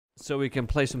So we can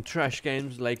play some trash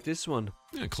games like this one.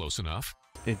 Yeah, close enough.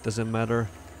 It doesn't matter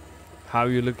how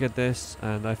you look at this,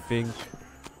 and I think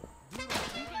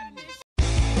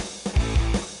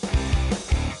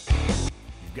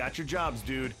You've got your jobs,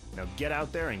 dude. Now get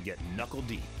out there and get knuckle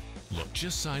deep. Look,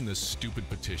 just sign this stupid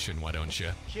petition, why don't you?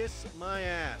 Kiss my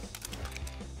ass.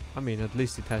 I mean, at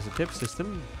least it has a tip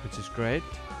system, which is great.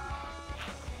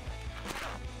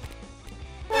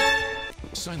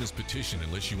 Sign this petition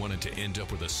unless you want it to end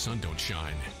up where the sun don't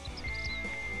shine.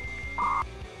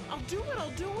 I'll do it,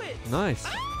 I'll do it. Nice.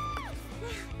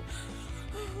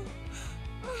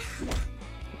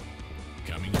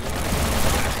 Coming.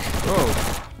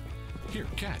 Whoa. Here,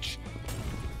 catch.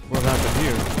 What happened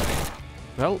here?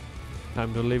 Well,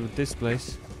 time to leave this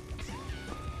place.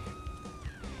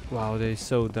 Wow, they're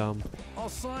so dumb. I'll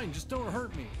sign, just don't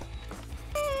hurt me.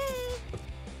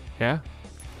 Yeah?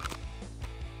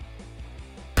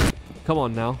 Come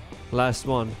on now. Last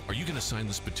one. Are you gonna sign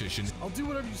this petition? I'll do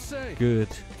whatever you say. Good.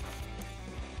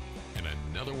 And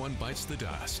another one bites the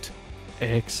dust.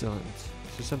 Excellent.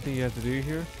 Is there something you have to do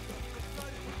here?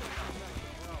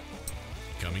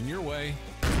 Coming your way.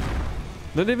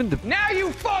 Not even the... Now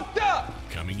you fucked up!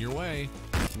 Coming your way.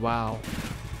 Wow.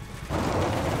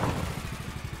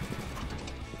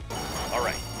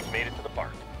 Alright, you've made it to the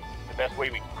park. The best way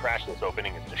we can crash this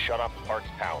opening is to shut off the park's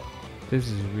power. This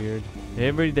is weird.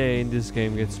 Every day in this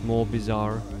game gets more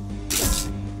bizarre.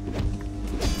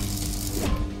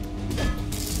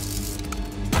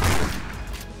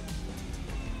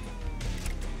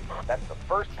 That's the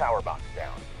first power box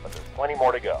down, but there's plenty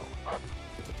more to go.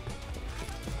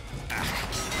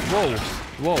 Whoa.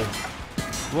 Whoa.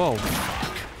 Whoa.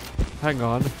 Hang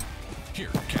on. Here,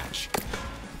 catch.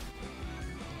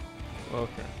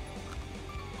 Okay.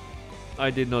 I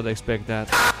did not expect that.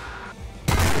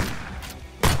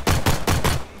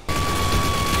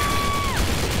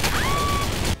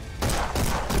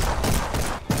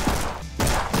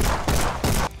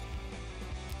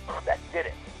 That did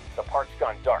it. The park's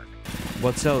gone dark.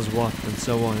 What sells what and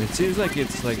so on. It seems like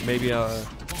it's like maybe a...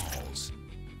 Balls.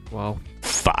 Wow.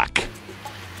 Fuck.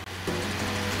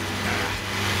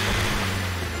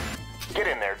 Get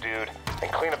in there, dude,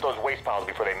 and clean up those waste piles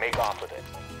before they make off with it.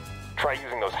 Try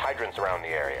using those hydrants around the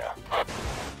area.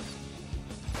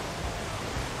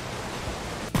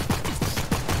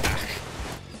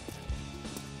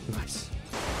 Nice.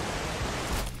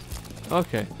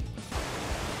 Okay.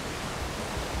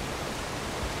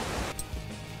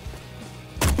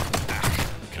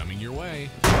 Coming your way.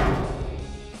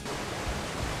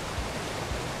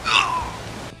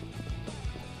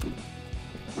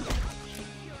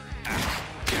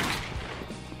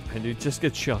 And you just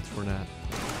get shot for that.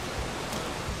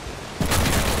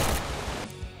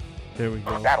 There we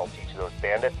go. That'll teach those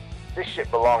bandits. This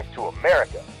shit belongs to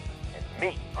America. And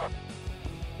me.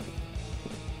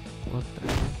 What the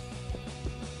hell?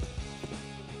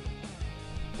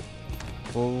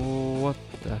 Oh, what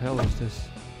the hell is this?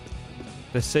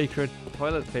 The sacred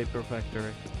toilet paper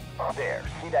factory. There,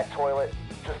 see that toilet?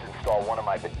 Just install one of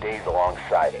my bidets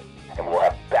alongside it. And we'll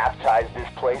have baptized this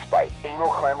place by anal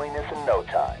cleanliness in no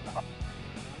time.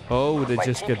 Oh, they My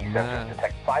just TP get sensors mad.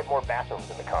 detect 5 more bathrooms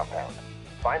in the compound.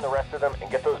 Find the rest of them and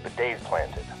get those bidets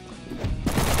planted.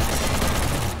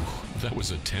 That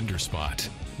was a tender spot.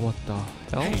 What the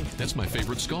hell? Hey, that's my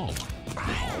favorite skull.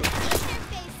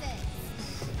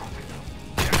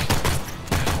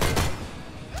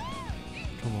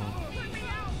 Come on.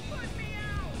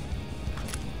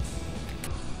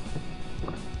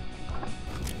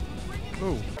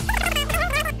 Oh.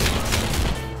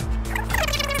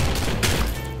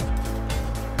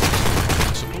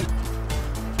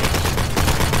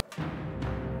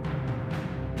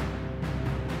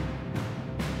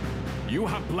 You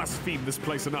have blasphemed this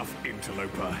place enough,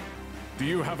 interloper. Do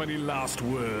you have any last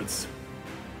words?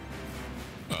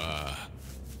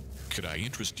 Could I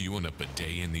interest you in a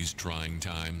bidet in these trying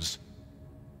times?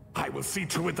 I will see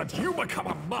to it that you become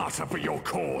a martyr for your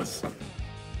cause.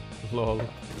 Lol.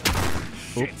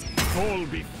 Shit! Fall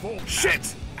before...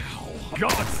 Shit! Ow.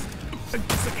 Gods!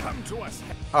 Succumb to us!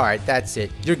 Alright, that's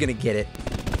it. You're gonna get it.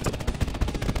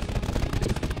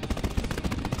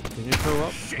 Can you throw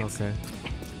up? Shit. Okay.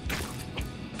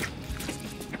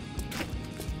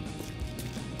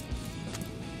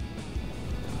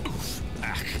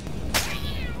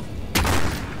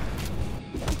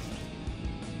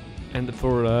 And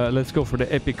for let's go for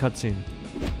the epic cutscene.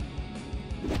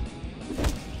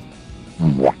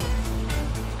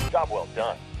 Job well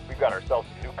done. We've got ourselves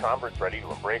some new converts ready to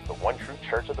embrace the one true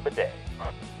church of the bidet.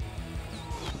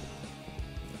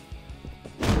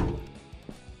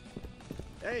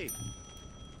 Hey,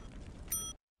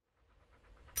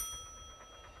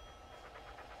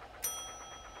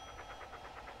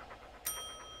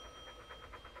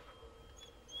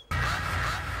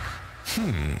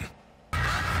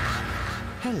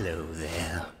 Hello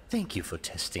there. Thank you for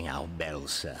testing our bell,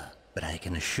 sir. But I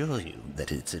can assure you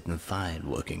that it's in fine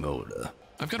working order.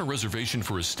 I've got a reservation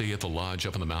for a stay at the lodge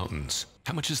up in the mountains.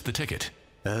 How much is the ticket?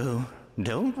 Oh,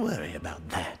 don't worry about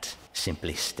that.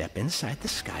 Simply step inside the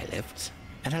skylift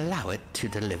and allow it to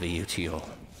deliver you to your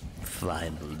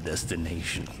final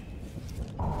destination.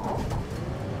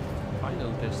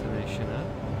 Final destination, huh?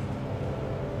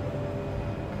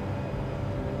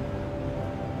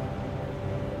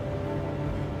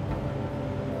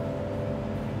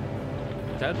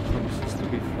 That promises to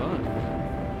be fun.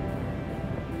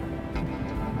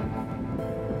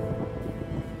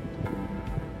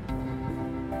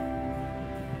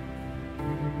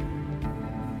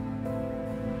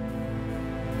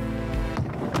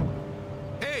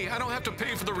 Hey, I don't have to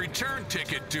pay for the return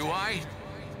ticket, do I?